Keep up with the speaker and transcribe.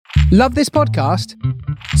Love this podcast?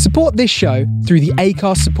 Support this show through the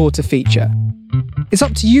Acast supporter feature. It's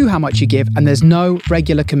up to you how much you give, and there's no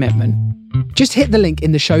regular commitment. Just hit the link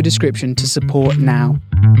in the show description to support now.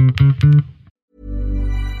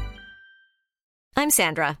 I'm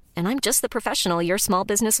Sandra, and I'm just the professional your small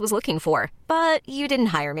business was looking for. But you didn't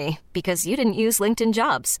hire me because you didn't use LinkedIn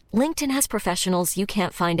Jobs. LinkedIn has professionals you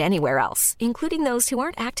can't find anywhere else, including those who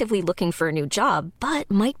aren't actively looking for a new job, but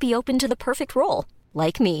might be open to the perfect role,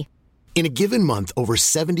 like me. In a given month, over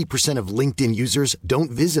 70% of LinkedIn users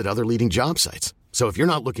don't visit other leading job sites. So if you're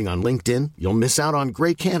not looking on LinkedIn, you'll miss out on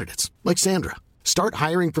great candidates like Sandra. Start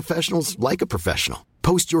hiring professionals like a professional.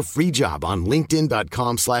 Post your free job on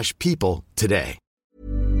linkedin.com/people today.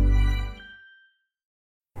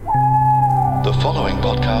 The following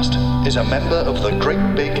podcast is a member of the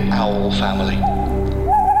Great Big Owl family.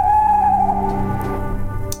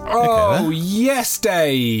 Oh, yes,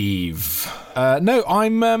 Dave. No,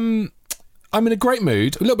 I'm in a great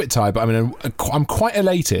mood. A little bit tired, but I'm quite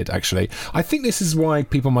elated, actually. I think this is why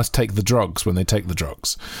people must take the drugs when they take the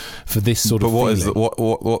drugs, for this sort of feeling. But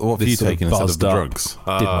what have you taken instead of the drugs?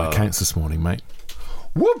 Did my accounts this morning, mate.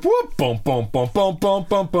 Whoop whoop, bum bum bum bum bum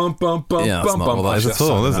bum bum bum bum. Yeah, that's not what that is at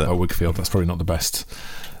all, is it? Oh, Wigfield. That's probably not the best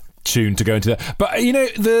tune to go into there. But you know,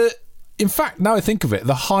 in fact, now I think of it,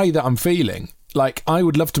 the high that I'm feeling, like I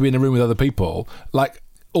would love to be in a room with other people, like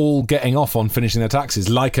all getting off on finishing their taxes,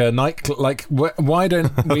 like a night. Like why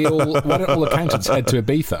don't all accountants head to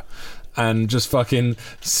Ibiza and just fucking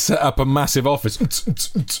set up a massive office?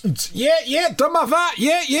 Yeah, done my VAT.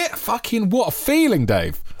 Yeah. Fucking what a feeling,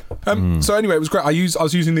 Dave. So anyway, it was great. I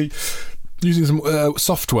was using some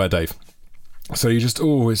software, Dave. So you just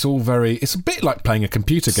it's a bit like playing a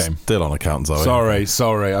computer game. Still on account, Zoe.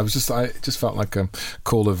 Sorry. I just felt like a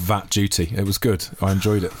call of VAT duty. It was good. I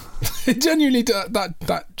enjoyed it. It genuinely,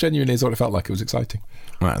 that genuinely is what it felt like. It was exciting.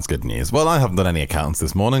 Right, that's good news. Well, I haven't done any accounts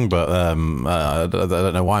this morning, but I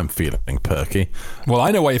don't know why I'm feeling perky. Well,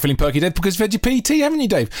 I know why you're feeling perky, Dave, because you've had your PT, haven't you,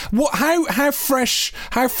 Dave? What? How fresh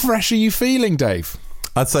are you feeling, Dave?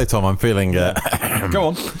 I'd say, Tom, I'm feeling... Go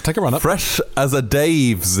on, take a run up. Fresh as a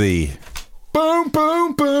Dave Z. Boom,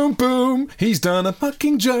 boom, boom, boom. He's done a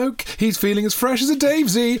fucking joke. He's feeling as fresh as a Dave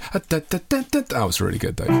Z. That was really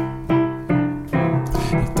good, Dave. He's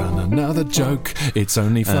done another joke. It's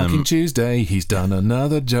only fucking Tuesday. He's done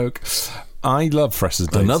another joke. I love fresh as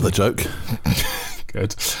Dave Another Z. joke.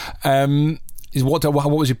 Good. What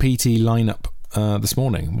was your PT lineup this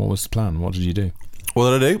morning? What was the plan? What did you do?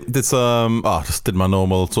 What did I do? Just did my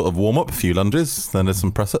normal sort of warm-up, a few lunges, then did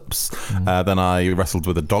some press-ups. Then I wrestled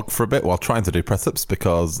with a dog for a bit while trying to do press-ups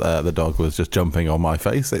because the dog was just jumping on my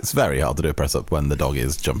face. It's very hard to do a press-up when the dog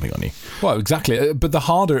is jumping on you. Well, exactly. But the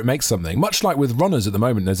harder it makes something, much like with runners at the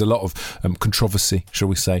moment, there's a lot of controversy, shall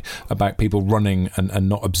we say, about people running and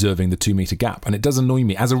not observing the 2-metre gap. And it does annoy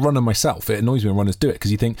me. As a runner myself, it annoys me when runners do it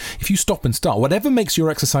because you think, if you stop and start, whatever makes your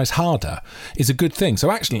exercise harder is a good thing. So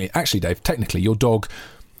actually, Dave, technically, your dog...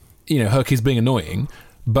 Herc is being annoying,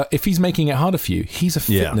 but if he's making it harder for you, he's a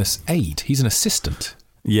fitness aid. He's an assistant.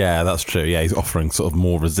 Yeah, that's true. Yeah, he's offering sort of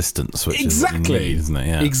more resistance, which is what you need, isn't it?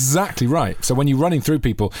 Yeah. Exactly right. So when you're running through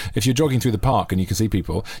people, if you're jogging through the park and you can see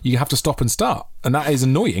people, you have to stop and start. And that is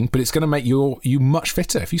annoying, but it's going to make you much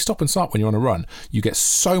fitter. If you stop and start when you're on a run, you get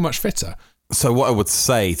so much fitter. So what I would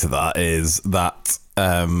say to that is that...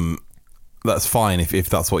 that's fine if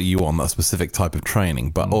that's what you want, that specific type of training.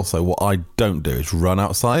 But also what I don't do is run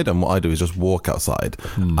outside, and what I do is just walk outside.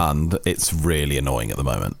 And it's really annoying at the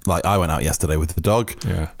moment. Like I went out yesterday with the dog.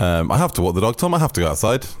 Yeah. I have to walk the dog, Tom. I have to go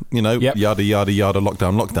outside. Yada, yada, yada,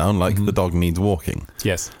 lockdown. Like the dog needs walking.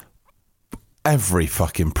 Yes. Every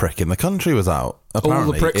fucking prick in the country was out,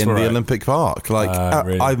 apparently, in the Olympic Park. Like,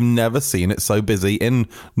 really? I've never seen it so busy in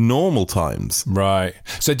normal times. Right.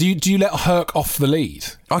 So do you let Herc off the lead?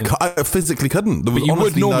 I physically couldn't. There was but you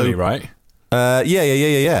would normally, right?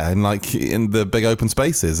 Yeah. And like in the big open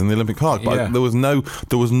spaces in the Olympic Park. But there was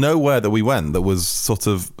nowhere that we went that was sort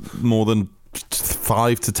of more than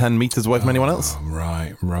 5 to 10 metres away from anyone else.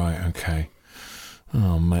 Right, okay.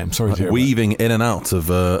 Oh, mate, I'm sorry to hear weaving in and out of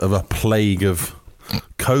a plague of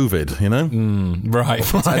COVID, Right.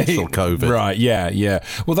 Potential COVID. Right, yeah.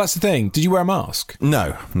 Well, that's the thing. Did you wear a mask?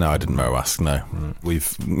 No, I didn't wear a mask, no.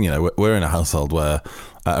 We're in a household where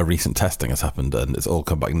a recent testing has happened and it's all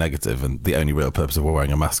come back negative, and the only real purpose of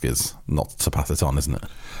wearing a mask is not to pass it on, isn't it?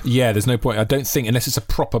 Yeah, there's no point. I don't think, unless it's a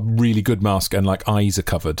proper, really good mask and like eyes are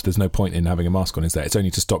covered, there's no point in having a mask on, is there? It's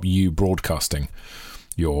only to stop you broadcasting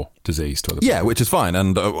your disease to other people. Yeah, which is fine,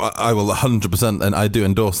 and I will 100%, and I do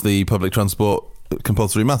endorse the public transport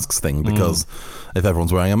compulsory masks thing, because if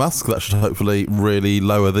everyone's wearing a mask, that should hopefully really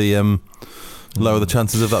lower the lower the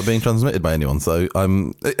chances of that being transmitted by anyone. So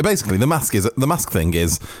basically the mask thing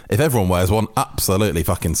is, if everyone wears one, absolutely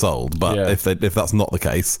fucking sold. But if that's not the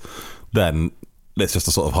case, then it's just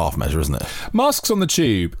a sort of half measure, isn't it? Masks on the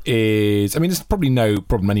tube is, I mean, there's probably no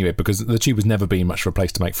problem anyway, because the tube has never been much of a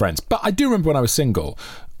place to make friends. But I do remember when I was single,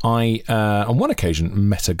 I, on one occasion,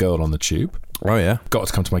 met a girl on the tube. Oh, yeah? Got her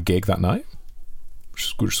to come to my gig that night,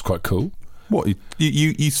 which was quite cool. What,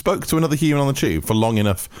 you spoke to another human on the tube for long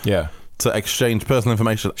enough to exchange personal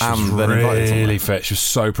information and then invited someone? Really fit. She was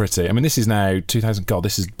so pretty. I mean, this is now 2000. God,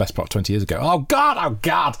 this is the best part of 20 years ago. Oh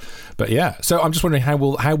God. But yeah, so I'm just wondering how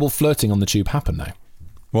will flirting on the tube happen now?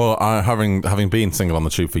 Well, having been single on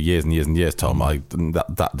the tube for years and years and years, Tom,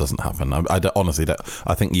 that doesn't happen. I honestly don't.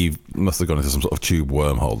 I think you must have gone into some sort of tube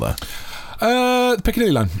wormhole there.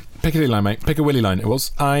 Piccadilly line, mate. Piccadilly line. It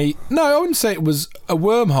was. I wouldn't say it was a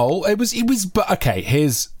wormhole. It was. But okay,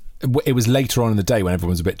 it was later on in the day when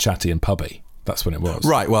everyone was a bit chatty and pubby. That's when it was.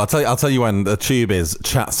 Right. Well, I'll tell you when the tube is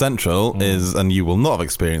chat central is, and you will not have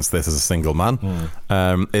experienced this as a single man.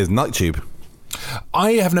 Is night tube.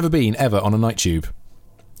 I have never been ever on a night tube.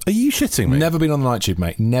 Are you shitting me? Never been on a night tube,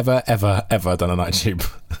 mate. Never, ever, ever done a night tube.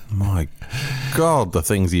 My God, the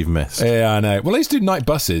things you've missed. Yeah, I know. Well, I used to do night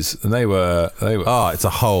buses, and they were. Oh, it's a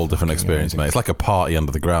whole different experience, mate. It's like a party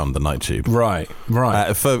under the ground, the night tube. Right.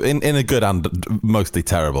 In a good and mostly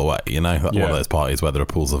terrible way, you know? One of those parties where there are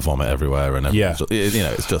pools of vomit everywhere and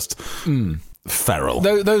it's just feral.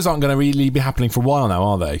 Those aren't going to really be happening for a while now,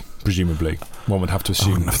 are they? Presumably. One would have to assume.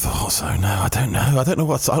 I wouldn't have thought so. No, I don't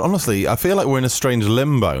know. Honestly, I feel like we're in a strange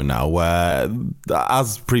limbo now where,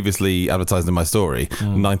 as previously advertised in my story,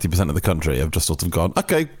 90% of the country have just sort of gone,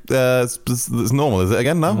 okay, it's normal, is it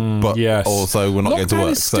again now? But also we're not going to work.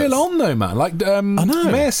 Lockdown is still on though, man. Like, I know.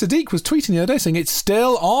 Mayor Sadiq was tweeting the other day saying it's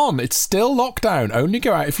still on. It's still lockdown. Only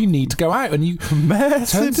go out if you need to go out. And Mayor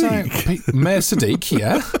Sadiq? Mayor Sadiq,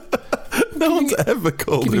 yeah. No one's ever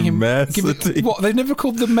called him Mayor Sadiq. What? They've never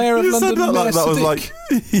called the Mayor of London Mayor Sadiq?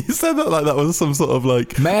 You said that like that was some sort of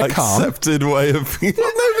like Mayor accepted way of. We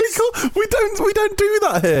don't do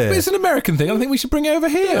that here. But it's an American thing. I think we should bring it over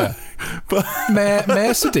here. But Mayor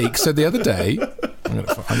Sadiq said the other day. I'm going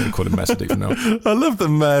to call him Mayor Sadiq from now. I love the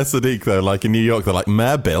Mayor Sadiq though. Like in New York, they're like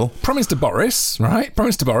Mayor Bill. Prime Minister Boris, right? Prime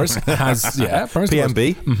Minister Boris has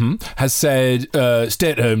PMB has said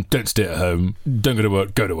stay at home, don't stay at home, don't go to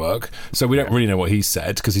work, go to work. So we don't really know what he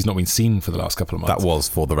said because he's not been seen for the last couple of months. That was,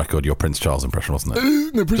 for the record, your Prince Charles impression, wasn't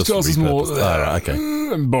it? No, Prince Charles is more. Right, okay.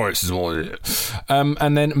 And Boris is more.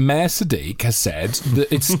 And then Mayor Sadiq has said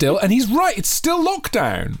that it's still, and he's right, it's still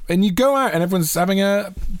lockdown, and you go out and everyone's having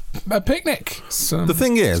a picnic. So the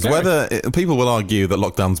thing is, whether people will argue that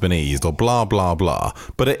lockdown's been eased or blah blah blah,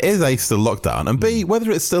 but it is A, still lockdown, and B, whether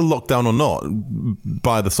it's still lockdown or not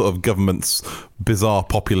by the sort of government's bizarre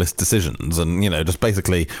populist decisions, and just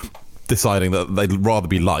basically deciding that they'd rather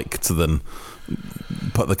be liked than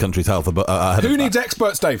put the country's health ahead. Who needs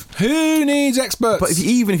experts, Dave? Who needs experts? But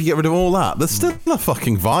even if you get rid of all that, there's still a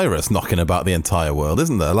fucking virus knocking about the entire world,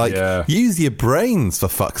 isn't there? Like, use your brains, for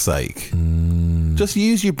fuck's sake. Just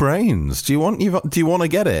use your brains. Do you want to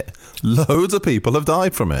get it? Loads of people have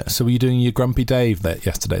died from it. So were you doing your grumpy Dave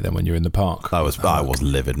yesterday then when you were in the park? I was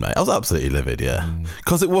livid, mate. I was absolutely livid, yeah.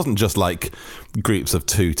 Because it wasn't just like groups of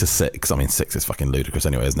 2 to 6. I mean, 6 is fucking ludicrous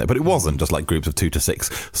anyway, isn't it? But it wasn't just like groups of 2 to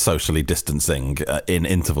 6 socially distancing in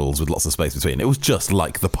intervals with lots of space between. It was just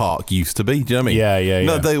like the park used to be. Do you know what I mean?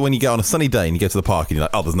 Yeah. No, when you get on a sunny day and you go to the park and you're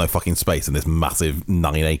like, oh, there's no fucking space in this massive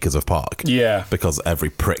 9 acres of park. Yeah. Because every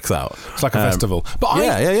prick's out. It's like a festival. But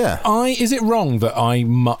is it wrong that I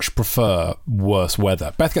much prefer worse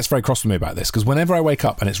weather? Beth gets very cross with me about this because whenever I wake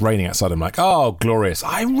up and it's raining outside, I'm like, oh, glorious.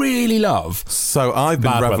 I really love. So I've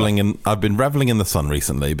been reveling in the sun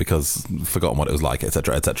recently because I've forgotten what it was like,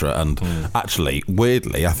 etc., etc. And actually,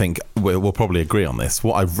 weirdly, I think we'll probably agree on this.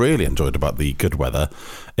 What I've really enjoyed about the good weather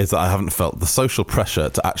is that I haven't felt the social pressure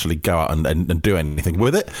to actually go out and do anything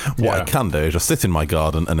with it. What I can do is just sit in my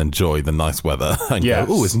garden and enjoy the nice weather and go,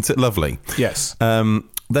 oh, isn't it lovely? Yes.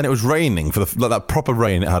 Then it was raining for that proper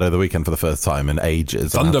rain it had over the weekend for the first time in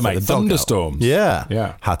ages. Thunderstorms.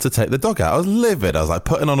 Yeah. Had to take the dog out. I was livid. I was like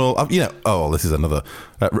putting on all, this is another,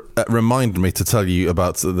 reminded me to tell you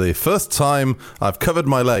about the first time I've covered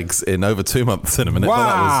my legs in over 2 months in a minute. Wow.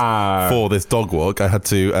 That was for this dog walk. I had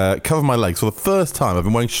to cover my legs for the first time. I've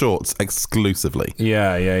been wearing shorts exclusively.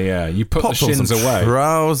 Yeah. You put Popped the shins on some away.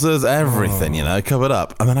 Trousers, everything, covered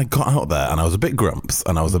up. And then I got out there and I was a bit grumps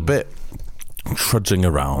and I was a bit trudging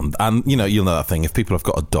around, and you'll know that thing. If people have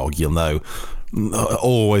got a dog, you'll know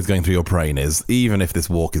always going through your brain is, even if this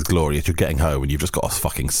walk is glorious, you're getting home and you've just got a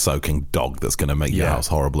fucking soaking dog that's going to make your house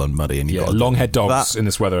horrible and muddy. And you've got long-haired dogs in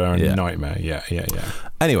this weather are a nightmare. Yeah.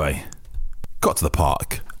 Anyway, got to the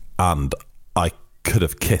park and I could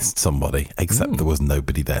have kissed somebody, except there was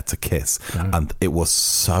nobody there to kiss. And it was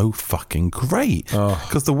so fucking great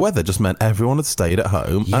because the weather just meant everyone had stayed at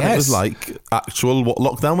home and it was like actual what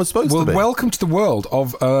lockdown was supposed to be. Welcome to the world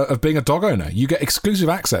of being a dog owner. You get exclusive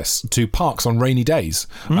access to parks on rainy days.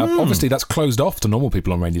 Obviously, that's closed off to normal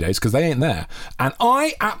people on rainy days because they ain't there. And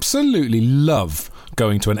I absolutely love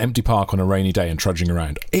going to an empty park on a rainy day and trudging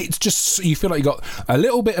around. It's just, you feel like you got a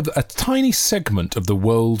little bit of a tiny segment of the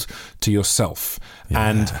world to yourself.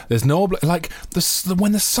 And there's no, like,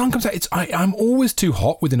 when the sun comes out, I'm always too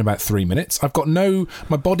hot within about 3 minutes. I've got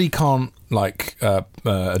my body can't,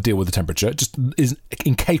 deal with the temperature. It just is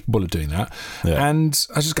incapable of doing that. And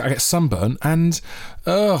I get sunburn and,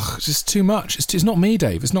 it's just too much. It's not me,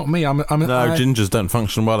 Dave. It's not me. Gingers don't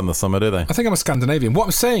function well in the summer, do they? I think I'm a Scandinavian. What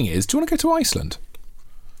I'm saying is, do you want to go to Iceland?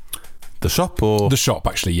 The shop or? The shop,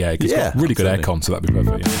 actually, yeah. It's got really good aircon, so that'd be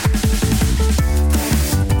perfect.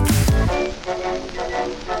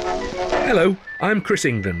 Hello, I'm Chris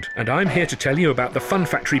England, and I'm here to tell you about the Fun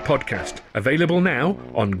Factory podcast, available now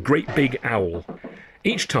on Great Big Owl.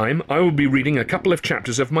 Each time, I will be reading a couple of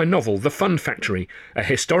chapters of my novel, The Fun Factory, a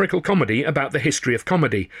historical comedy about the history of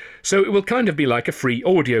comedy. So it will kind of be like a free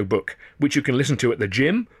audiobook, which you can listen to at the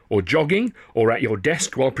gym, or jogging, or at your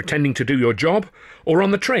desk while pretending to do your job, or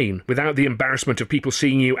on the train without the embarrassment of people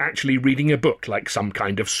seeing you actually reading a book like some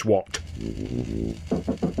kind of SWAT.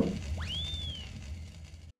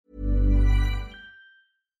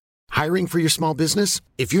 Hiring for your small business?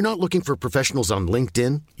 If you're not looking for professionals on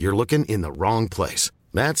LinkedIn, you're looking in the wrong place.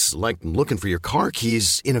 That's like looking for your car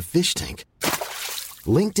keys in a fish tank.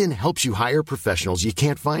 LinkedIn helps you hire professionals you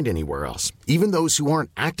can't find anywhere else, even those who aren't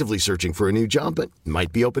actively searching for a new job but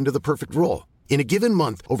might be open to the perfect role. In a given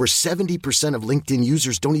month, over 70% of LinkedIn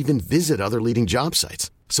users don't even visit other leading job sites.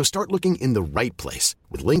 So start looking in the right place.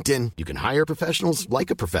 With LinkedIn, you can hire professionals like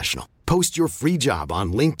a professional. Post your free job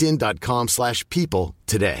on linkedin.com/people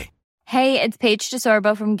today. Hey, it's Paige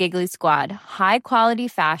DeSorbo from Giggly Squad. High quality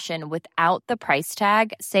fashion without the price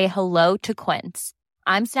tag. Say hello to Quince.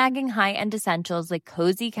 I'm snagging high-end essentials like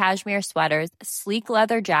cozy cashmere sweaters, sleek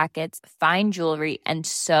leather jackets, fine jewelry, and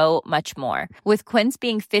so much more. With Quince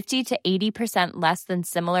being 50 to 80% less than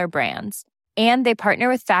similar brands. And they partner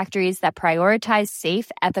with factories that prioritize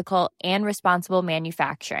safe, ethical, and responsible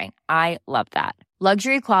manufacturing. I love that.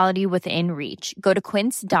 Luxury quality within reach. Go to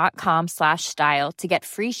quince.com/style to get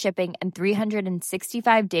free shipping and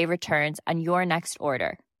 365-day returns on your next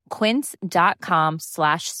order.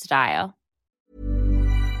 Quince.com/style.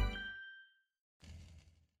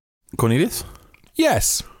 Cornelius?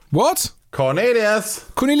 Yes. What? Cornelius!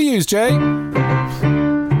 Cornelius, Jay.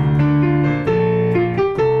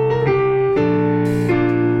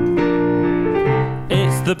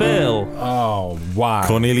 The bill. Oh, wow.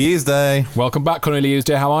 Cornelius Day. Welcome back, Cornelius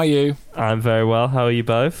Day. How are you? I'm very well. How are you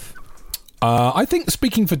both? I think,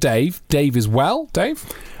 speaking for Dave is well. Dave?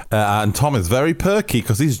 And Tom is very perky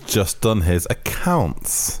because he's just done his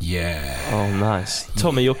accounts. Yeah. Oh, nice.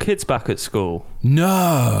 Tommy, your kid's back at school?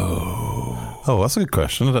 No. Oh, that's a good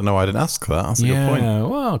question. I don't know why I didn't ask that. That's a good point.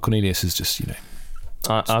 Well, Cornelius is just,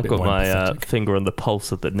 I've got my finger on the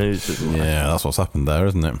pulse of the news as well. Yeah, that's what's happened there,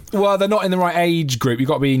 isn't it? Well, they're not in the right age group. You've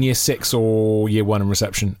got to be in year 6 or year 1 in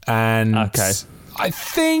reception. And okay. I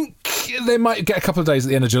think they might get a couple of days at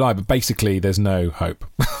the end of July, but basically there's no hope.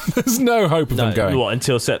 There's no hope of them going. What,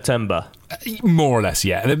 until September? More or less,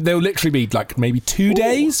 yeah. They'll literally be like maybe 2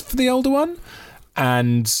 days for the older one.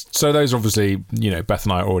 And so those are obviously, Beth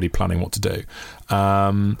and I are already planning what to do. Sure.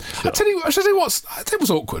 I'll tell you what's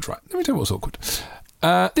awkward, right? Let me tell you what's awkward.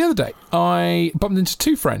 The other day, I bumped into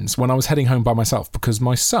 2 friends when I was heading home by myself because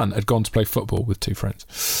my son had gone to play football with 2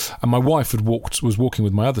 friends, and my wife was walking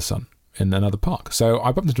with my other son in another park. So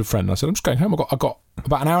I bumped into a friend and I said, "I'm just going home. I've got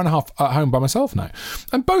about an hour and a half at home by myself now."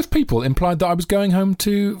 And both people implied that I was going home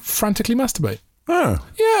to frantically masturbate. Oh,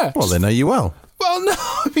 yeah. Well, they know you well. Well, no,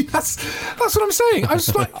 I mean that's what I'm saying. I was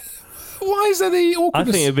just like. Why is there the awkwardness?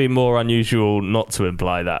 I think it'd be more unusual not to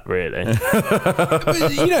imply that, really.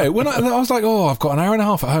 But, when I was like, I've got an hour and a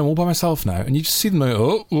half at home all by myself now, and you just see them like,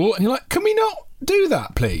 and you're like, can we not do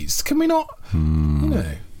that, please? Can we not,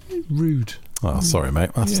 rude. Oh, sorry,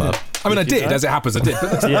 mate. That's sad. I mean, I did, as it happens, I did.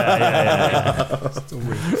 But Yeah.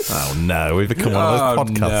 Oh, no. We've become one of those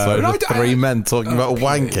podcasts where just 3 men talking about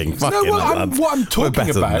wanking. What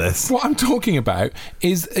I'm talking about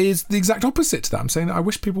is the exact opposite to that. I'm saying that I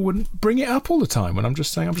wish people wouldn't bring it up all the time when I'm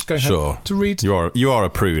just saying I'm just going home to read. You are a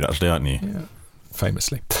prude, actually, aren't you? Yeah.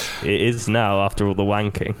 famously. It is now after all the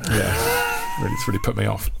wanking. Yeah, it's really put me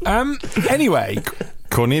off. Anyway,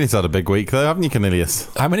 Cornelius had a big week, though, haven't you, Cornelius?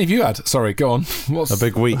 how many have you had? Sorry, go on. A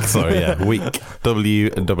big week, sorry, yeah. Week.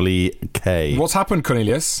 W-W-K. What's happened,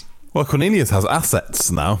 Cornelius? Well, Cornelius has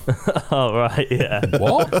assets now. Oh, right, yeah.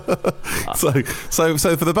 What? So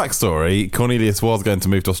for the backstory, Cornelius was going to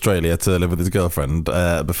move to Australia to live with his girlfriend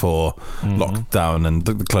before lockdown and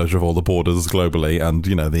the closure of all the borders globally and,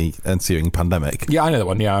 the ensuing pandemic. Yeah, I know that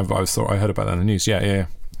one. Yeah, I heard about that in the news. Yeah.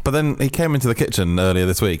 But then he came into the kitchen earlier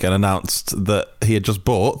this week and announced that he had just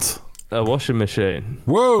bought A washing machine.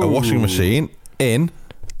 Whoa. a washing machine in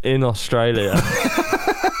Australia.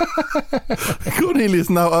 Cornelius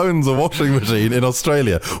now owns a washing machine in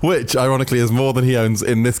Australia, which ironically is more than he owns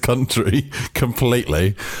in this country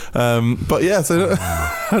completely. But yeah, so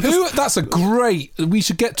That's a great. We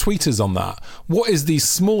should get tweeters on that. What is the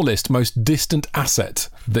smallest, most distant asset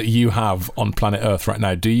that you have on planet Earth right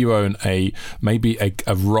now? Do you own maybe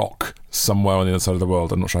a rock somewhere on the other side of the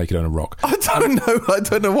world? I'm not sure how you could own a rock. I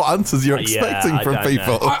don't know what answers you're expecting from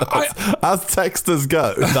people. As texters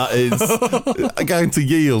go, that is going to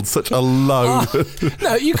yield such a low.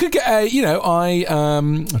 No, you could get I'm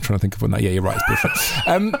trying to think of one. Yeah, you're right. It's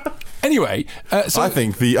bullshit. Anyway, so I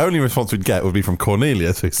think the only response we'd get would be from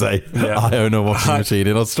Cornelius, who say, I own a washing machine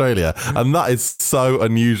in Australia. And that is so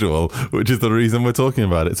unusual, which is the reason we're talking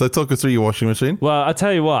about it. So talk us through your washing machine. Well, I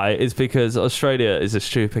tell you why. It's because Australia is a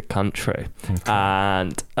stupid country. Okay.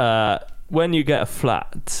 And when you get a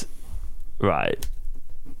flat, right?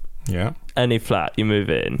 Yeah. Any flat you move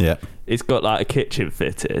in, it's got like a kitchen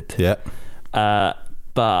fitted. Yeah.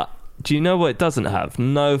 But do you know what it doesn't have?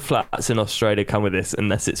 No flats in Australia come with this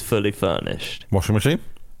unless it's fully furnished. Washing machine?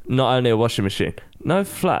 Not only a washing machine. No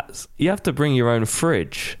flats. You have to bring your own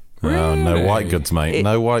fridge. Really? Oh, no white goods, mate.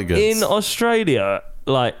 No white goods. In Australia,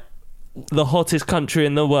 like the hottest country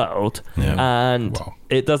in the world, and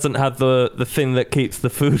it doesn't have the thing that keeps the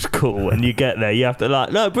food cool when you get there. You have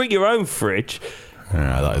to bring your own fridge.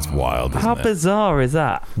 Yeah, that is wild, isn't How it? bizarre is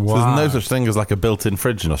that? So there's no such thing as like a built-in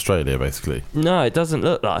fridge in Australia, basically. No, it doesn't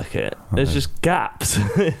look like it. There's just gaps.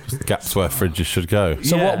 Just gaps where fridges should go.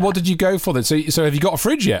 So what did you go for then? So have you got a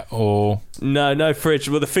fridge yet, or No fridge.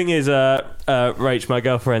 Well, the thing is, Rach, my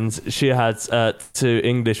girlfriend, she has 2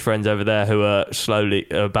 English friends over there who are slowly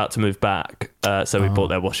about to move back. So we bought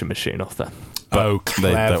their washing machine off them. But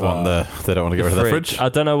they don't want to get rid of their fridge. I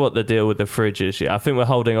don't know what the deal with the fridge is yet. I think we're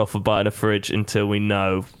holding off of buying a fridge until we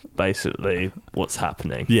know basically what's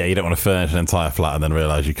happening. Yeah, you don't want to furnish an entire flat and then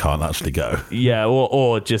realise you can't actually go. Yeah,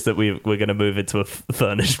 or just that we're going to move into a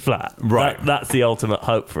furnished flat. Right. That's the ultimate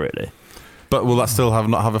hope, really. But will that still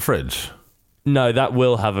not have a fridge? No, that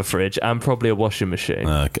will have a fridge and probably a washing machine.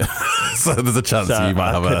 Okay. So there's a chance you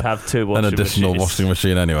might have an additional washing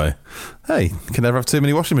machine anyway. Hey, you can never have too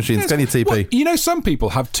many washing machines, can you, TP? Well, some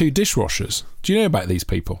people have 2 dishwashers. Do you know about these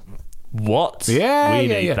people? What? Yeah, we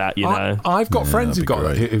need that, you know. I've got friends who've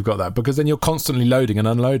got that because then you're constantly loading and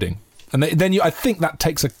unloading. And then I think that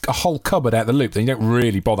takes a whole cupboard out of the loop. Then you don't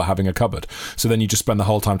really bother having a cupboard. So then you just spend the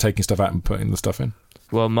whole time taking stuff out and putting the stuff in.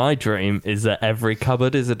 Well, my dream is that every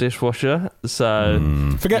cupboard is a dishwasher.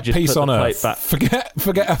 So forget peace on earth.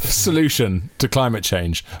 Forget a solution to climate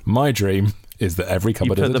change. My dream is that every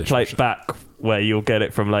cupboard is a dishwasher. You put the plate back where you'll get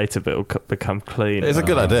it from later, but it'll become clean. It's a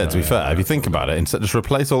good idea, to be fair. If you think about it, instead just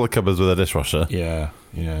replace all the cupboards with a dishwasher. Yeah.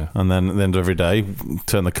 And then at the end of every day,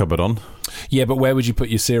 turn the cupboard on. Yeah, but where would you put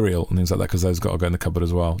your cereal and things like that? Because those got to go in the cupboard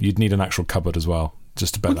as well. You'd need an actual cupboard as well.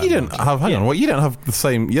 Just to bet that. You don't have the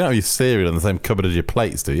same. You don't have your cereal in the same cupboard as your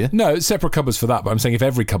plates, do you? No, it's separate cupboards for that. But I'm saying if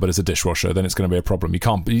every cupboard is a dishwasher, then it's going to be a problem. You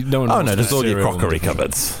can't. Just all your crockery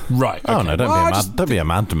cupboards. Right. Okay. Oh no, don't be a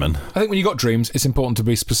madman. I think when you got dreams, it's important to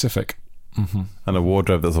be specific. Mm-hmm. And a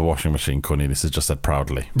wardrobe that's a washing machine, Cornelius has just said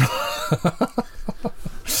proudly.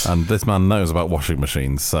 And this man knows about washing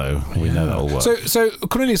machines, so we know that'll work. So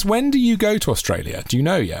Cornelius, when do you go to Australia? Do you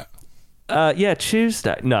know yet?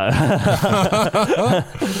 Tuesday. No.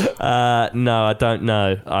 No, I don't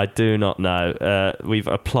know. I do not know. We've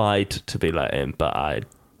applied to be let in, but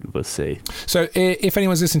we'll see. So if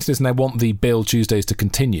anyone's listening to this and they want the Bill Tuesdays to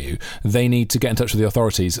continue, they need to get in touch with the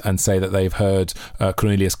authorities and say that they've heard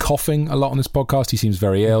Cornelius coughing a lot on this podcast. He seems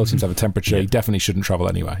very ill, seems to have a temperature. He definitely shouldn't travel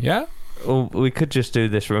anywhere. Yeah? Well, we could just do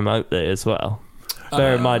this remotely as well.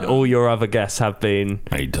 Bear in mind, all your other guests have been...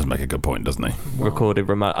 He does make a good point, doesn't he? Recorded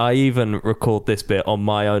remote. I even record this bit on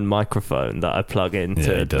my own microphone that I plug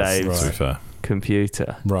into Dave's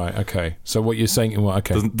computer. Right, okay. So what you're saying... Well,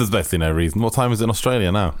 okay. There's basically no reason. What time is it in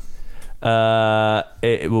Australia now?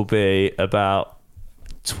 It will be about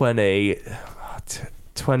 20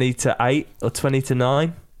 to 8 or 20 to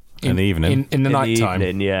 9. In the evening. In the In night the time.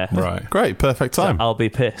 evening, yeah. Right. Great, perfect time. I'll be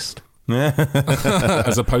pissed.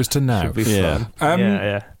 As opposed to now. Should be Yeah. fun.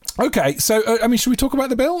 Yeah. Okay, so, should we talk about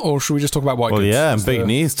the bill, or should we just talk about white Well, goods? yeah, and big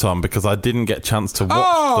news, Tom, because I didn't get a chance to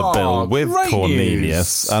watch the bill with great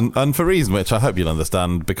Cornelius. And for a reason which I hope you'll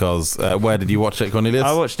understand, because where did you watch it, Cornelius?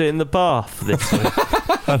 I watched it in the bath this week.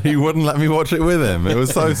 And he wouldn't let me watch it with him. It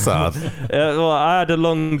was so sad. Well, I had a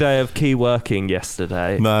long day of key working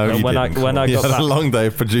yesterday. No, and you when didn't. I You got had back, a long day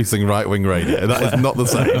of producing right-wing radio. That is not the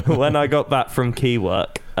same. when I got back from key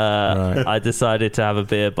work, I decided to have a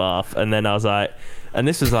beer bath, and then I was like, and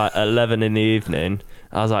this was like 11 in the evening.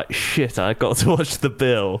 I was like, shit, I got to watch the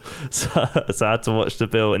bill. So I had to watch the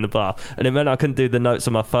bill in the bath. And it meant I couldn't do the notes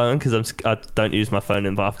on my phone because I don't use my phone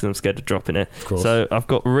in the bath because I'm scared of dropping it. Of course. So I've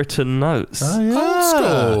got written notes. Oh,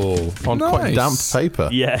 yeah. Old school. On quite damp paper.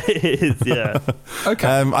 Yeah, it is, yeah. Okay.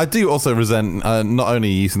 I do also resent not only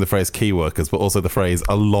using the phrase key workers, but also the phrase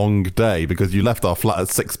a long day, because you left our flat at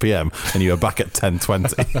 6 p.m. and you were back at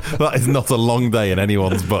 10:20. That is not a long day in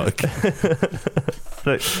anyone's book.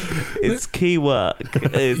 Look, it's key work.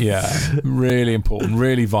 Yeah, really important,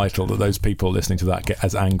 really vital that those people listening to that get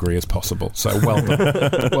as angry as possible. So well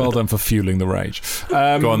done. Well done for fueling the rage.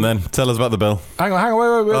 Go on then, tell us about the bill. Hang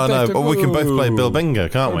on, wait. Oh no, but we can both play Bill Bingo,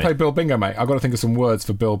 can't we? Play Bill Bingo, mate. I've got to think of some words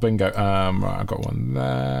for Bill Bingo. Right, I've got one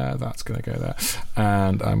there. That's going to go there.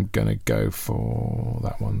 And I'm going to go for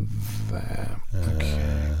that one there.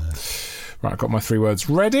 Okay. Right, I've got my 3 words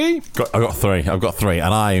ready. I've got 3,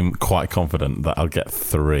 and I'm quite confident that I'll get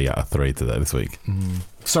 3 out of 3 today this week.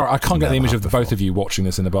 Sorry, I can't get the Never image of have both before. of you watching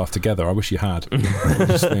this in the bath together. I wish you had.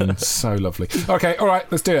 It's just been so lovely. Okay, all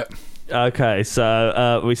right, let's do it. Okay,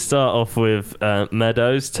 so we start off with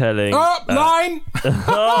Meadows telling... 9! You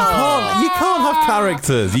can't have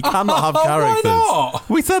characters. You cannot have characters. Why not?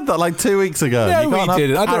 We said that like 2 weeks ago. Yeah, you we can't did.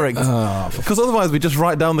 have I don't- characters. Because otherwise we just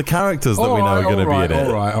write down the characters that we know are going to be in it.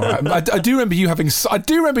 All right. I do remember you having... I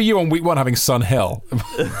do remember you on week 1 having Sun Hill.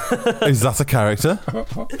 Is that a character?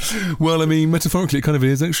 Well, I mean, metaphorically, it kind of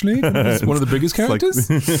is, actually. It's one of the biggest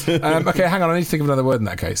characters. Okay, hang on. I need to think of another word in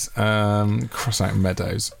that case. Cross out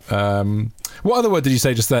Meadows. What other word did you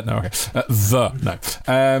say just then? No, okay.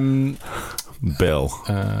 No. Bill.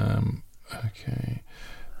 Okay.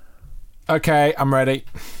 Okay, I'm ready.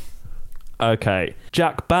 Okay,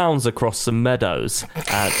 Jack bounds across some meadows.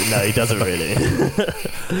 And, no, he doesn't really.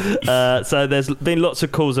 So there's been lots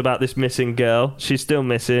of calls about this missing girl. She's still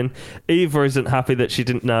missing. Eva isn't happy that she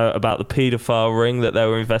didn't know about the paedophile ring that they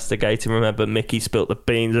were investigating. Remember, Mickey spilt the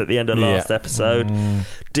beans at the end of last episode.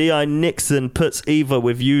 D.I. Nixon puts Eva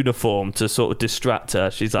with uniform to sort of distract her.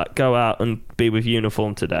 She's like, go out and be with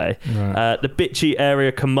uniform today. Right. The bitchy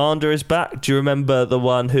area commander is back. Do you remember the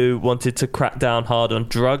one who wanted to crack down hard on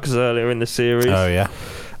drugs earlier in the series? Oh, yeah.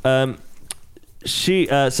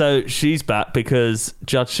 She's back because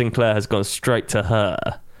Judge Sinclair has gone straight to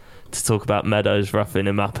her to talk about Meadows roughing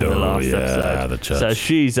him up in the last episode. The judge. So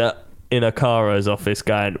she's in Akaro's office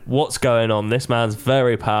going, what's going on? This man's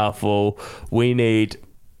very powerful. We need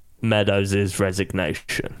Meadows'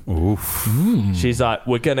 resignation. Oof. She's like,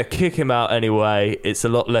 we're going to kick him out anyway. It's a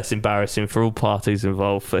lot less embarrassing for all parties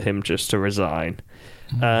involved for him just to resign.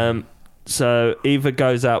 So Eva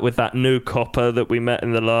goes out with that new copper that we met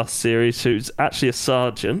in the last series, who's actually a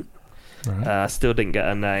sergeant. Right. Still didn't get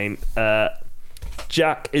her name.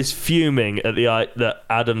 Jack is fuming at that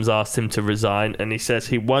Adams asked him to resign, and he says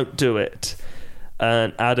he won't do it.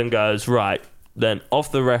 And Adam goes, right, then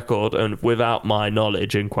off the record and without my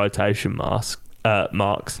knowledge, in quotation marks, there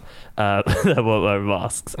weren't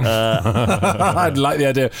masks. I'd like the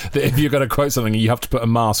idea that if you're going to quote something, you have to put a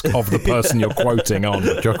mask of the person you're quoting on.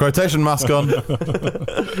 Put your quotation mask on.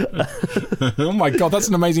 Oh my God, that's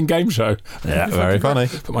an amazing game show. Yeah, very funny.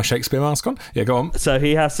 Put my Shakespeare mask on. Yeah, go on. So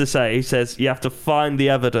he says you have to find the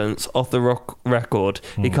evidence off the record.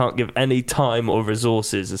 He can't give any time or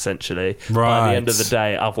resources, essentially, by the end of the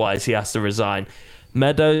day. Otherwise, he has to resign.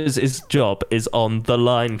 Meadows' job is on the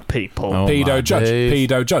line, people. Pedo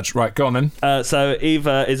judge. Right, go on then. So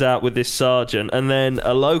Eva is out with this sergeant, and then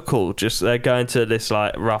a local they're going to this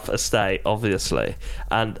like rough estate, obviously,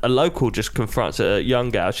 and a local just confronts a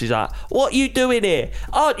young girl. She's like, "What you doing here?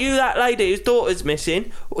 Aren't you that lady whose daughter's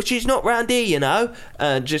missing? Well, she's not round here, you know."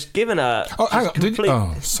 And just giving her. Oh, hang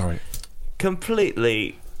on. Sorry.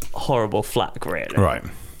 Completely horrible flack, really. Right.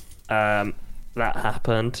 That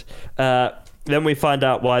happened. Then we find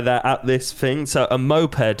out why they're at this thing. So a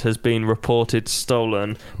moped has been reported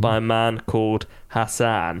stolen by a man called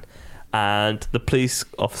Hassan. and the police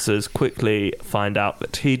officers quickly find out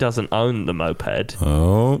that he doesn't own the moped.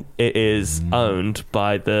 Oh. It is owned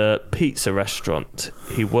by the pizza restaurant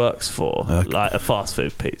he works for, like a fast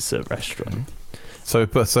food pizza restaurant. So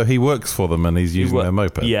he works for them and he's using their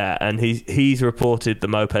moped? Yeah, and he's reported the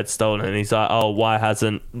moped stolen, and he's like, oh, why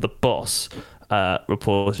hasn't the boss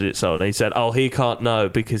reported it stolen? And he said, oh, he can't know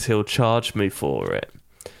because he'll charge me for it.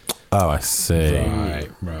 Oh, I see.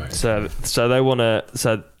 Right. So they want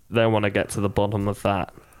to get to the bottom of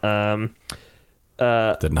that.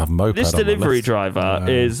 Didn't have a moped. This on my delivery list. driver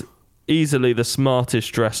is easily the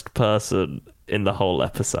smartest dressed person in the whole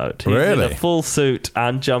episode. He's in a full suit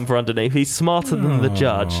and jumper underneath. He's smarter than the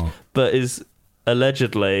judge, but is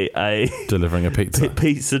allegedly delivering a pizza.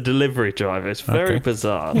 Pizza delivery driver. It's very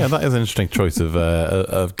bizarre. Yeah, that is an interesting choice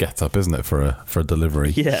of get up, isn't it, for a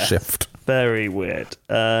delivery shift? Very weird.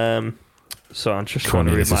 So I'm just trying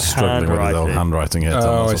to read my struggling with his own handwriting here.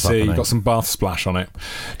 Oh, I see. You've got some bath splash on it.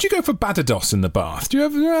 Do you go for Badados in the bath? Do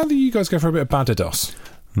you guys go for a bit of Badados?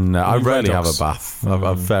 No, I rarely have a bath.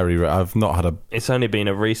 I've not had a. It's only been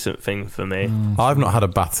a recent thing for me. I've not had a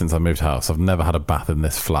bath since I moved house. I've never had a bath in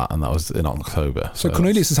this flat, and that was in October. So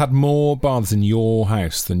Cornelius has had more baths in your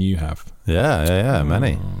house than you have. Yeah,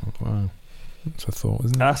 many. Wow. That's a thought,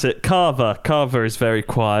 isn't it? That's it. Carver is very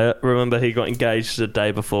quiet. Remember, he got engaged the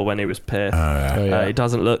day before when he was pissed. He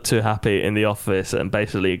doesn't look too happy in the office and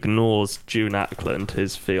basically ignores June Ackland,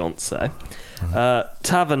 his fiancée.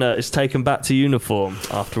 Taverner is taken back to uniform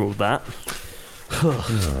after all that.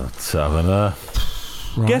 Taverner.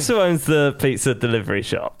 Right. Guess who owns the pizza delivery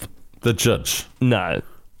shop? The judge. No.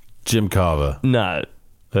 Jim Carver. No.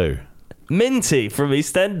 Who? Minty from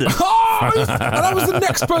EastEnders. That was the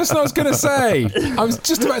next person I was going to say. I was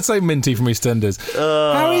just about to say Minty from EastEnders.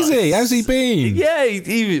 How is he? How's he been? Yeah,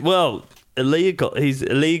 illegal. He's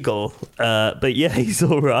illegal. But yeah, he's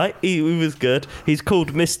all right. He was good. He's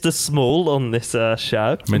called Mr. Small on this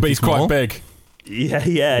show. But he's quite big.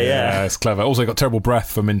 Yeah. It's clever. Also got terrible breath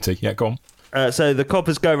for Minty. Yeah, go on. So the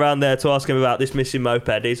coppers go around there to ask him about this missing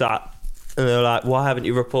moped. He's like, and they're like, why haven't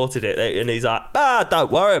you reported it? And he's like, don't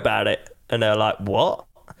worry about it. And they're like, what?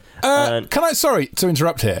 Sorry to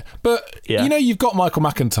interrupt here, but you know you've got Michael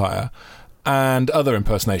McIntyre and other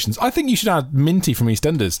impersonations. I think you should add Minty from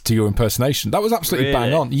EastEnders to your impersonation. That was absolutely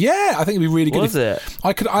bang on. Yeah, I think it'd be really good. Was it?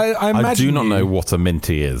 I imagine. I do not know what a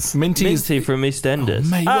Minty is. Minty from EastEnders.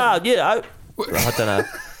 I don't know.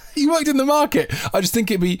 You worked in the market. I just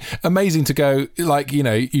think it'd be amazing to go, like,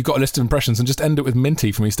 you've got a list of impressions and just end it with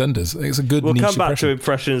Minty from EastEnders. It's a good niche impression. We'll come back to impression.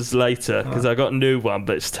 impressions later, because I got a new one,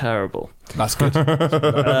 but it's terrible. That's good.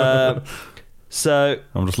 So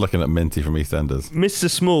I'm just looking at Minty from EastEnders. Mr.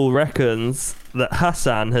 Small reckons that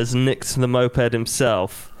Hassan has nicked the moped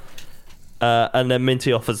himself, and then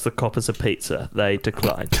Minty offers the coppers a pizza. They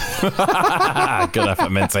decline. Good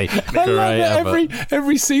effort, Minty.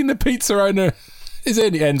 Every scene the pizza owner is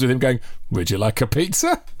in, it ends with him going, would you like a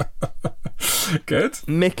pizza? Good.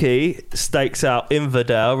 Mickey stakes out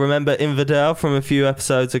Inverdale. Remember Inverdale from a few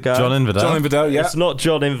episodes ago? John Inverdale, yeah. It's not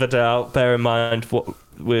John Inverdale. Bear in mind what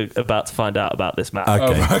we're about to find out about this man.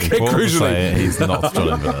 Okay, crucially. He's not John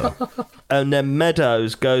Inverdale. And then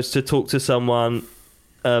Meadows goes to talk to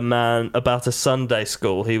a man about a Sunday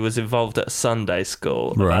school. He was involved at a Sunday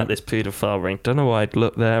school about this paedophile ring. Don't know why I'd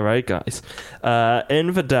look there, guys?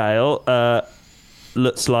 Inverdale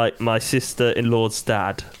looks like my sister-in-law's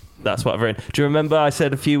dad. That's what I've written. Do you remember I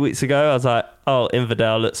said a few weeks ago, I was like,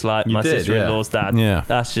 Inverdale looks like my sister-in-law's dad. Yeah.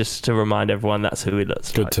 That's just to remind everyone that's who he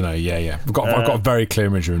looks like. Good to know, yeah. I've got a very clear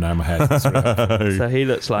image of him now in my head. So he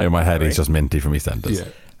looks like... In my head, he's just Minty from EastEnders.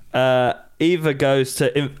 Yeah. Eva goes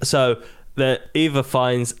to... Eva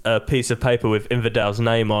finds a piece of paper with Inverdale's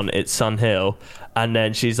name on it, Sun Hill, and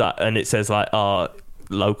then she's like... And it says,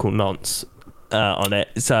 local nonce on it.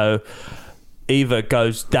 So... Eva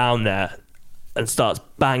goes down there and starts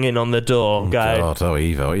banging on the door, going, God,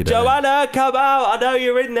 Eva, what are you doing? Joanna, come out! I know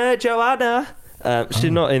you're in there, Joanna.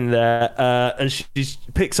 She's not in there, and she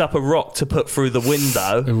picks up a rock to put through the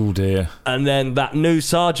window. Oh dear! And then that new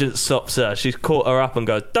sergeant stops her. She's caught her up and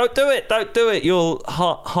goes, "Don't do it! You'll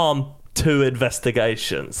harm 2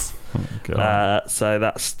 investigations." Oh, so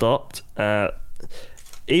that stopped.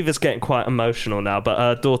 Eva's getting quite emotional now, but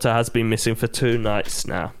her daughter has been missing for 2 nights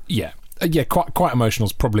now. Yeah. Quite emotional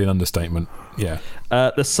is probably an understatement. Yeah.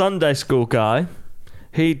 The Sunday school guy,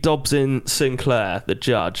 he dobs in Sinclair, the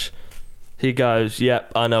judge. He goes,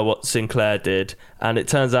 yep, I know what Sinclair did. And it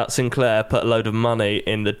turns out Sinclair put a load of money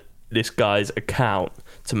in this guy's account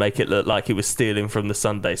to make it look like he was stealing from the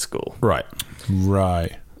Sunday school. Right. Who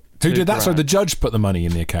did that? So the judge put the money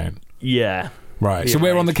in the account? Yeah. Right. So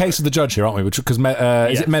we're on the case of the judge here, aren't we? Because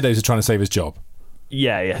is it Meadows is trying to save his job?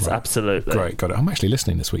 Yes, absolutely. Great, got it. I'm actually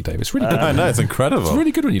listening this week, Dave. It's really good. I know, it's incredible. It's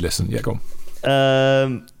really good when you listen. Yeah, go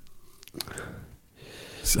on.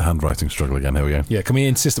 It's handwriting struggle again. Here we go. Yeah, can we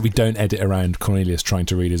insist that we don't edit around Cornelius trying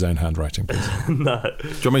to read his own handwriting, please? No. Do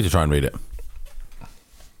you want me to try and read it?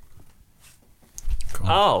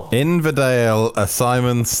 Oh. Inverdale, a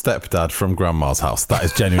Simon's stepdad from Grandma's house. That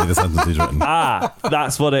is genuinely the sentence he's written.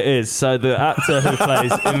 That's what it is. So the actor who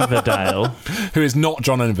plays Inverdale... Who is not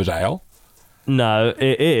John Inverdale. No,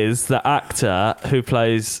 it is the actor who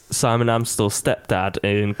plays Simon Amstell's stepdad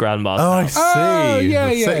in Grandma's House. I see. Yeah,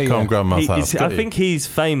 the yeah, sitcom yeah. Grandma's House. I think he's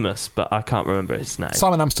famous, but I can't remember his name.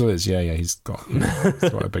 Simon Amstel is, yeah, he's got it's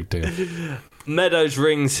quite a big deal. Meadows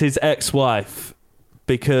rings his ex-wife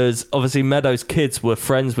because obviously Meadows' kids were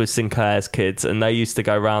friends with Sinclair's kids and they used to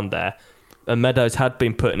go round there. And Meadows had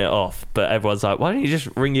been putting it off, but everyone's like, why don't you just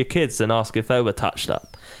ring your kids and ask if they were touched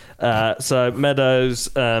up? So Meadows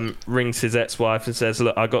rings his ex-wife and says,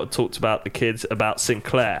 look, I got to talk about the kids about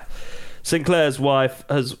Sinclair. Sinclair's wife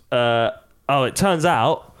has... it turns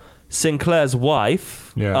out Sinclair's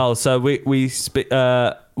wife... Yeah. Oh, so we speak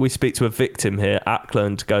to a victim here.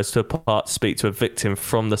 Ackland goes to a part to speak to a victim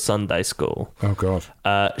from the Sunday school. Oh, God.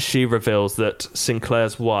 She reveals that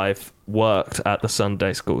Sinclair's wife worked at the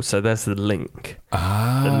Sunday school. So there's the link.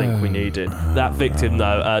 The link we needed. That victim,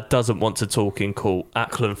 though, doesn't want to talk in court.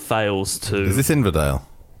 Ackland fails to... Is this Inverdale?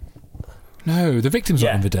 No, the victim's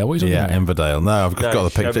not Inverdale. What are you talking about? Inverdale. No, I've got the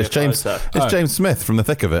picture. It's James Smith from the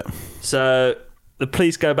thick of it. So the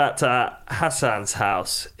police go back to Hassan's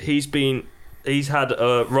house. He's had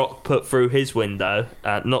a rock put through his window,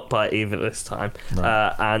 not by Eva this time,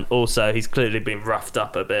 and also he's clearly been roughed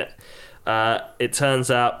up a bit. It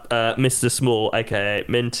turns out Mr. Small, aka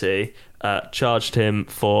Minty, charged him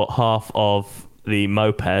for half of the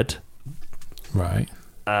moped. Right.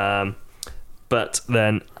 But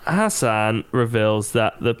then Hassan reveals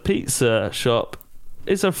that the pizza shop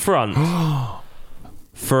is a front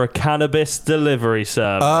for a cannabis delivery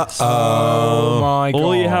service. Oh my God.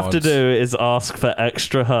 All you have to do is ask for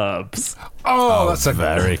extra herbs. Oh, that's a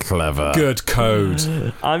very clever. Good code.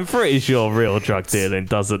 I'm pretty sure real drug dealing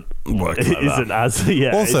doesn't work like isn't that. as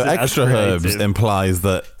yeah. Also, isn't extra as herbs creative. implies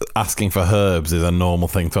that asking for herbs is a normal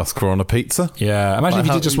thing to ask for on a pizza. Yeah, imagine if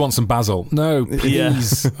you did just want some basil. No,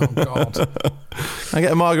 please. Yeah. Oh, God. I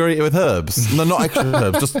get a margarita with herbs. No, not extra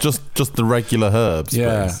herbs, just the regular herbs.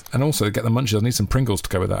 Yeah, please. and also get the munchies. I need some Pringles to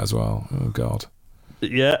go with that as well. Oh, God.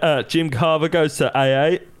 Yeah, Jim Carver goes to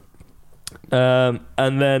AA.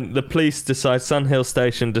 And then the police Sunhill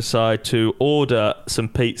Station decide to order some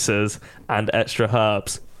pizzas and extra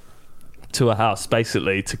herbs to a house,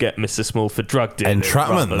 basically to get Mr. Small for drug dealing.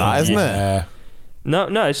 Entrapment, that, isn't it?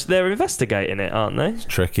 No, they're investigating it, aren't they? It's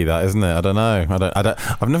tricky, that, isn't it? I don't know.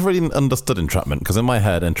 I've never really understood entrapment because in my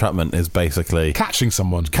head, entrapment is basically catching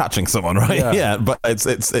someone, right? Yeah, but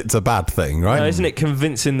it's a bad thing, right? No, isn't it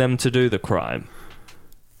convincing them to do the crime?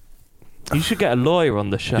 You should get a lawyer on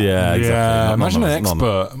the show. Yeah, exactly. Yeah, imagine an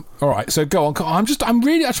expert. All right, so go on. I just want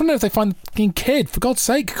to know if they find the fucking kid. For God's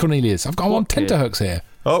sake, Cornelius, I'm on tenterhooks here.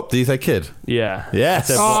 Oh, did you say kid? Yeah.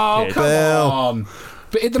 Yes. Oh, kid? come on.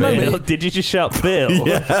 But at the moment, did you just shout Bill?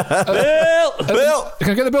 Bill. Can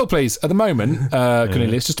I get the bill, please? At the moment,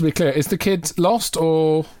 Cornelius, just to be clear, is the kid lost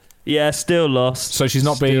or? Yeah, still lost. So she's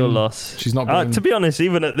not still been lost. She's not been. To be honest,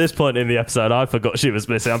 even at this point in the episode, I forgot she was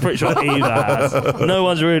missing. I'm pretty sure either has. No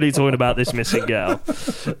one's really talking about this missing girl.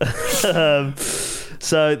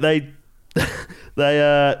 So they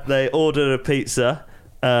ordered a pizza,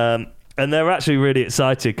 and they're actually really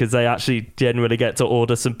excited because they actually genuinely get to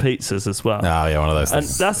order some pizzas as well. Oh yeah, one of those And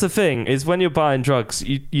things. that's the thing, is when you're buying drugs,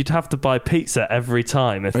 you'd have to buy pizza every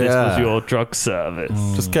time if this was your drug service.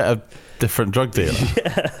 Just get a different drug dealer.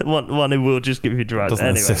 Yeah, one who will just give you drugs. Doesn't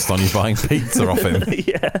anyway. insist on you buying pizza off him.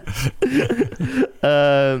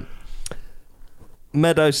 Yeah.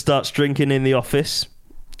 Meadows starts drinking in the office.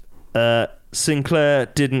 Sinclair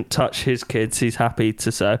didn't touch his kids, he's happy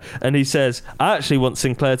to say. And he says, I actually want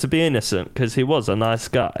Sinclair to be innocent because he was a nice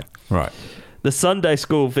guy. Right. The Sunday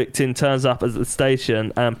school victim turns up at the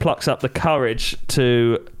station and plucks up the courage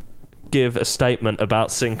to give a statement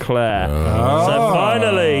about Sinclair. So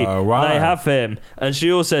finally, they have him. And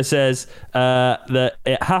she also says that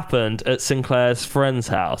it happened at Sinclair's friend's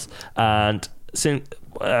house. And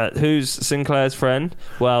who's Sinclair's friend?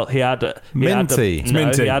 Well, he had Minty.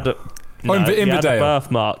 He had a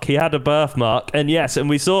birthmark. He had a birthmark. And yes, and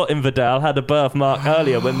we saw Inverdale had a birthmark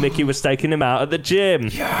earlier when Mickey was taking him out at the gym.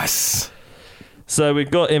 Yes. So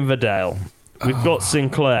we've got Inverdale. We've got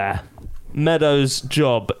Sinclair. Meadows'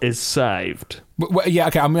 job is saved. Yeah,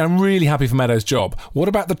 okay. I mean, I'm really happy for Meadows' job. What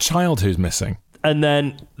about the child who's missing? And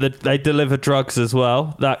then they deliver drugs as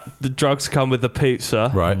well. The drugs come with the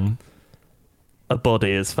pizza. Right. A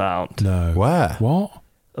body is found. No. Where? What?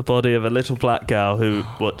 A body of a little black girl who,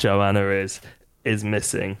 what Joanna is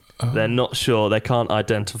missing. They're not sure. They can't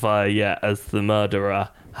identify her yet, as the murderer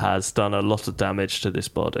has done a lot of damage to this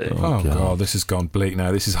body. Oh, God, this has gone bleak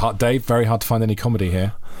now. This is hard. Dave, very hard to find any comedy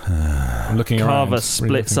here. I'm looking around. Carver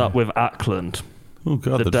splits up with Ackland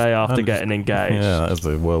the day after getting engaged. Yeah, that was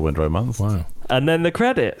a whirlwind romance. Wow. And then the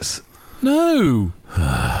credits. No.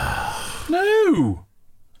 No.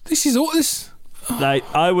 This is all this.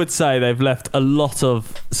 I would say they've left a lot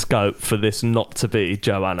of scope for this not to be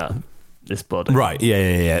Joanna, this body. Right,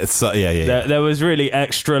 yeah. There was really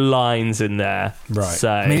extra lines in there. Right.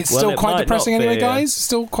 Saying, I mean, it's still quite depressing anyway, guys.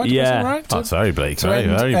 Still quite depressing, right? That's very bleak. To Very,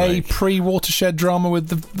 end very a bleak. pre-watershed drama with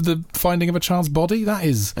the finding of a child's body. That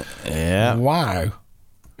is, Yeah. wow.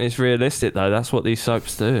 It's realistic though. That's what these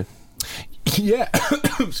soaps do. Yeah.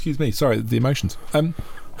 Excuse me. Sorry, the emotions.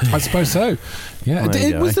 I suppose so. Yeah. There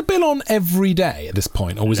you go. Was the bill on every day at this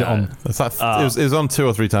point, or was it on? It's like, it was on 2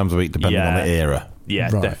 or 3 times a week, depending on the era. Yeah,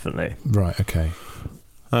 Right. definitely. Right. Okay.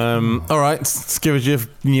 All right, let's give us your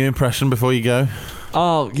new impression before you go.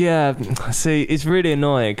 Oh, yeah. See, it's really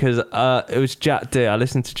annoying because it was Jack D. I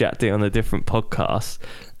listened to Jack D on a different podcast,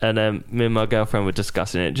 and me and my girlfriend were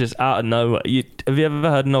discussing it just out of nowhere. Have you ever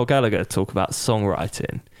heard Noel Gallagher talk about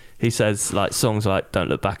songwriting? He says like songs like "Don't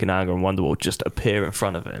Look Back in Anger" and "Wonderwall" just appear in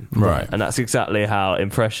front of him, Right. And that's exactly how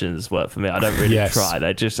impressions work for me. I don't really try;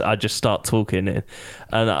 I just start talking in,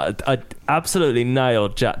 and I absolutely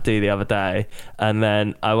nailed Jack D the other day, and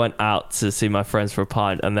then I went out to see my friends for a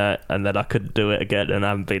pint, and then I couldn't do it again, and I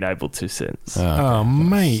haven't been able to since. Oh,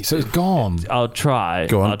 mate, so it's gone. I'll try.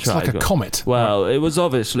 Go on. I'll try. It's like a comet. Well, it was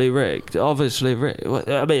obviously rigged. Obviously rigged.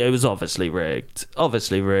 I mean, it was obviously rigged.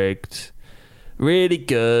 Obviously rigged. Really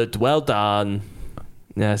good. Well done.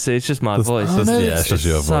 Yeah, see, it's just my voice. It's just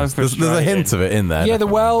your so voice. There's a hint of it in there. Yeah,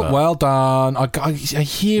 definitely, well done. I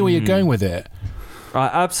hear where you're going with it. I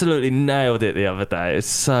absolutely nailed it the other day. It's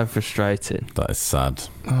so frustrating. That is sad.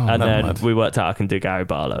 And then mind. we worked out I can do Gary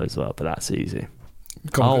Barlow as well, but that's easy.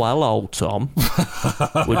 Come on. Hello, Tom.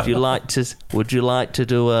 Would you like to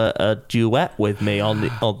do a duet with me on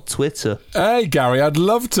Twitter? Hey, Gary, I'd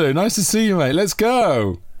love to. Nice to see you, mate. Let's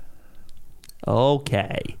go.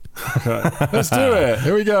 Okay. Let's do it.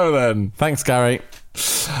 Here we go then. Thanks, Gary.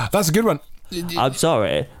 That's a good one. I'm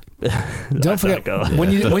sorry. Don't forget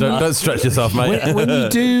when you Don't stretch yourself, mate. when you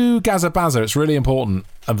do Gaza Baza, it's really important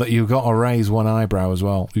that you've got to raise one eyebrow as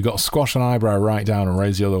well. You've got to squash an eyebrow right down and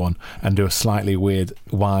raise the other one, and do a slightly weird,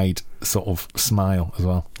 wide sort of smile as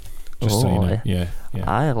well. Just so you know. Yeah.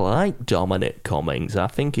 I like Dominic Cummings. I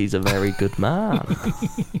think he's a very good man.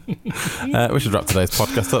 We should wrap today's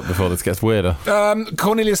podcast up before this gets weirder.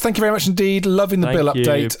 Cornelius, thank you very much indeed. Loving the Thank Bill you.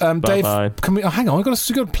 update. Bye-bye. Dave, can we? Oh, hang on, I've got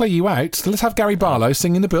to play you out. So let's have Gary Barlow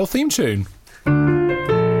singing the Bill theme tune.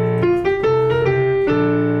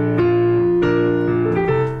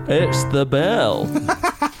 It's the Bill.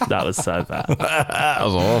 That was so bad. That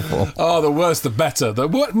was awful. Oh, the worse the better.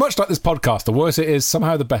 Much like this podcast, the worse it is,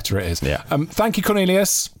 somehow the better it is. Yeah. Thank you,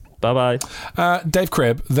 Cornelius. Bye-bye. Dave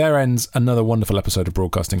Cribb, there ends another wonderful episode of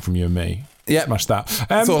Broadcasting from You and Me. Yeah. Smash that.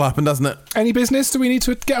 It's all happened, hasn't it? Any business do we need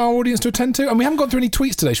to get our audience to attend to? And we haven't gone through any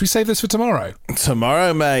tweets today. Should we save this for tomorrow?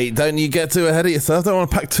 Tomorrow, mate. Don't you get too ahead of yourself. Don't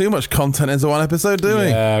want to pack too much content into one episode, do we?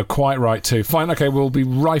 Yeah, quite right too. Fine, okay, we'll be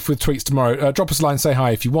rife with tweets tomorrow. Drop us a line, say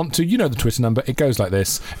hi if you want to. You know the Twitter number. It goes like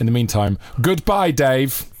this. In the meantime, goodbye,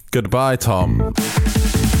 Dave. Goodbye, Tom.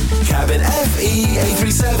 Cabin FE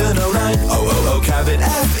 83709. Oh, Cabin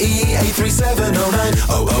FE 83709.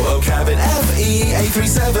 Oh, Cabin FE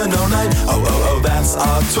 83709. Oh, that's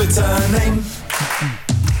our Twitter name.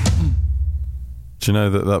 Do you know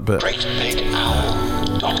that bit?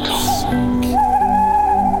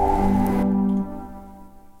 GreatBigOwl.com.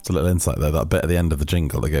 It's a little insight there. That bit at the end of the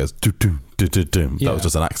jingle that goes doo doo doo doo doo. Yeah. That was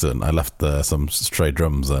just an accident. I left some stray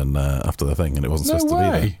drums and after the thing, and it wasn't supposed to be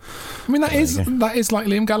there. I mean, that is like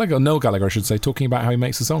Liam Gallagher, Noel Gallagher, I should say, talking about how he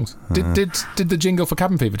makes the songs. Did the jingle for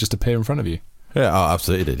Cabin Fever just appear in front of you? Yeah, oh,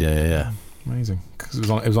 absolutely did. Yeah. Amazing, because it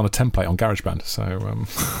was on a template on GarageBand. So,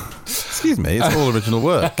 Excuse me, it's all original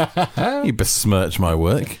work. You besmirch my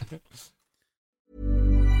work.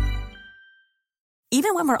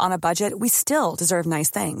 Even when we're on a budget, we still deserve nice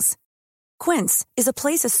things. Quince is a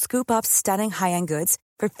place to scoop up stunning high-end goods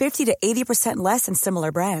for 50 to 80% less than similar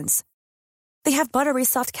brands. They have buttery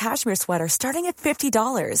soft cashmere sweaters starting at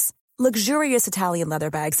 $50, luxurious Italian leather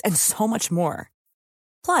bags, and so much more.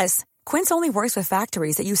 Plus, Quince only works with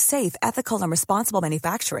factories that use safe, ethical, and responsible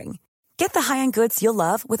manufacturing. Get the high-end goods you'll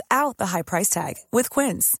love without the high price tag with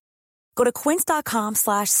Quince. Go to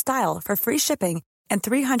quince.com/style for free shipping and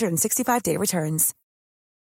 365-day returns.